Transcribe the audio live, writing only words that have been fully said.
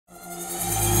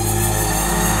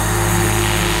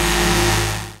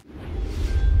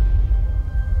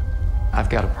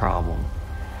got a problem.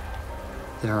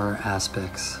 There are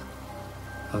aspects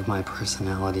of my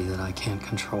personality that I can't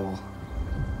control.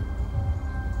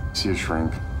 See a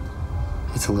shrink?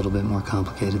 It's a little bit more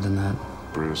complicated than that.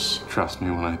 Bruce, trust me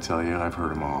when I tell you, I've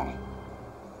heard them all.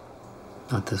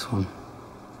 Not this one.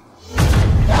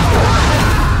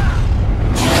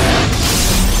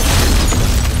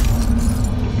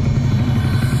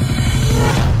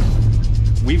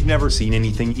 We've never seen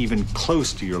anything even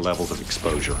close to your levels of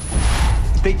exposure.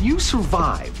 That you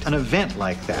survived an event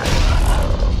like that,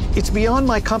 it's beyond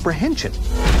my comprehension.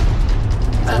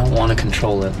 I don't want to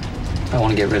control it. I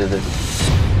want to get rid of it.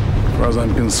 As far as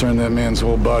I'm concerned, that man's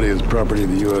whole body is property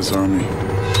of the U.S. Army.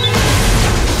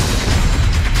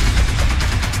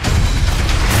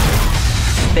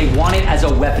 They want it as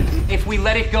a weapon. If we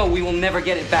let it go, we will never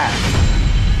get it back.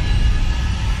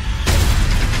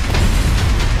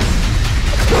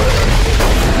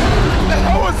 What the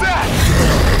hell was that?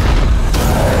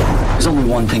 There's only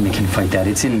one thing that can fight that.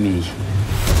 It's in me.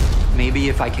 Maybe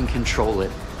if I can control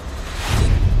it,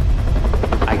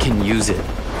 I can use it.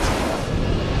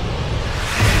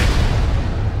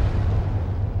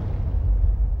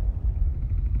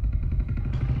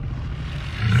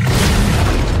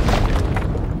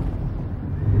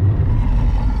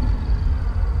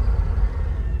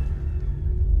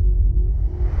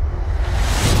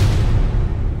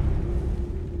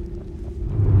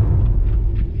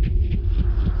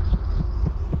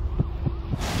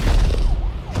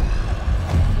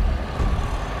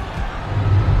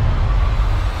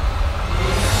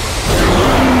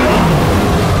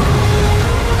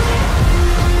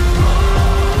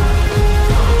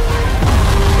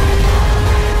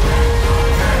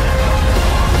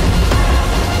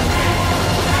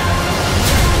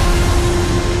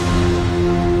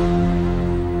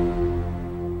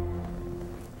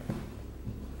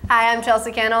 Hi, I'm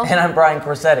Chelsea Cannell. And I'm Brian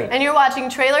Corsetti. And you're watching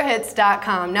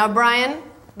TrailerHits.com. Now, Brian,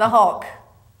 the Hulk,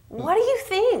 what do you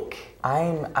think?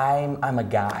 I'm a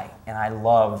guy, and I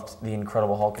loved The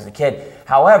Incredible Hulk as a kid.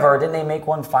 However, didn't they make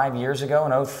one 5 years ago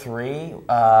in 2003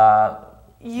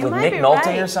 with Nick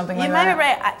Nolte or something like that? You might be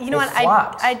right. You know what?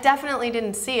 Flopped. I definitely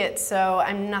didn't see it, so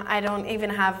I don't even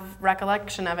have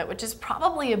recollection of it, which is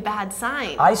probably a bad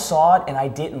sign. I saw it and I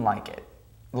didn't like it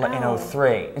in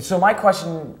 2003. And so my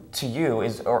question to you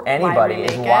is, or anybody,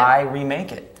 is why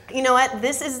remake it? You know what?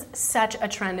 This is such a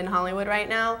trend in Hollywood right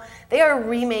now. They are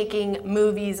remaking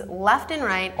movies left and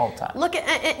right. All the time. Look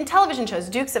at in television shows,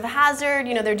 Dukes of Hazzard.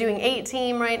 You know, they're doing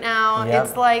A-Team right now. Yep.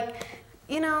 It's like,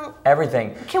 you know,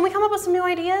 everything. Can we come up with some new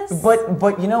ideas?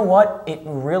 But you know what? It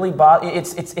really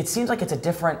it seems like it's a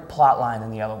different plot line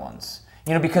than the other ones.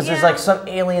 You know, because there's like some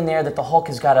alien there that the Hulk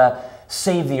has got to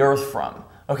save the Earth from.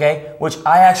 Okay, which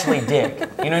I actually dig.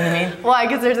 You know what I mean? Why?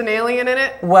 Because there's an alien in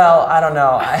it? Well, I don't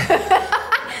know.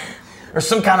 Or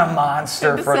some kind of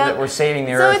monster that we're saving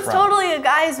the Earth from. So it's totally a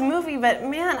guy's movie, but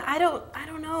man, I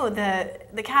don't know.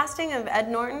 The casting of Ed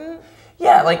Norton.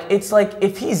 Yeah, like it's like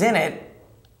if he's in it,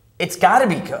 it's got to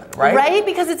be good, right? Right,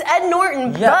 because it's Ed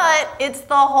Norton, but it's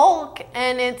the Hulk,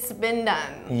 and it's been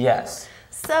done. Yes.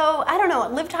 So I don't know.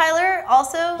 Liv Tyler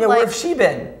also. Yeah, where has she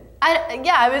been? I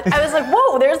was like,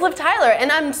 whoa, there's Liv Tyler.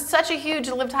 And I'm such a huge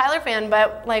Liv Tyler fan,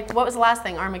 but like, what was the last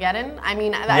thing? Armageddon? I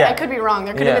mean, I could be wrong.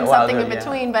 There could have been something in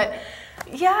between, but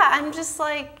yeah, I'm just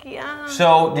like, yeah.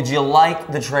 So, did you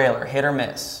like the trailer, hit or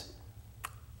miss?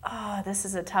 Oh, this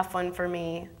is a tough one for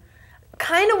me.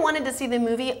 Kind of wanted to see the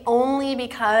movie only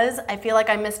because I feel like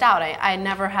I missed out. I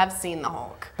never have seen the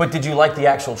Hulk. But did you like the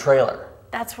actual trailer?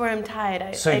 That's where I'm tied.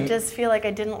 I just feel like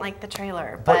I didn't like the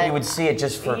trailer. But you would see it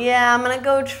just for... Yeah, I'm going to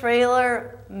go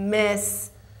trailer,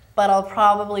 miss, but I'll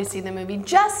probably see the movie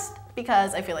just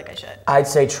because I feel like I should. I'd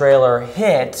say trailer,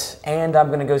 hit, and I'm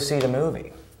going to go see the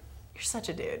movie. You're such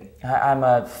a dude. I'm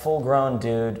a full-grown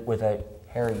dude with a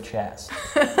hairy chest.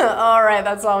 All right,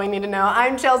 that's all we need to know.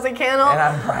 I'm Chelsea Cannell. And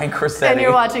I'm Brian Corsetti. And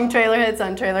you're watching Trailer Hits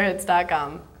on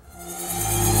TrailerHits.com.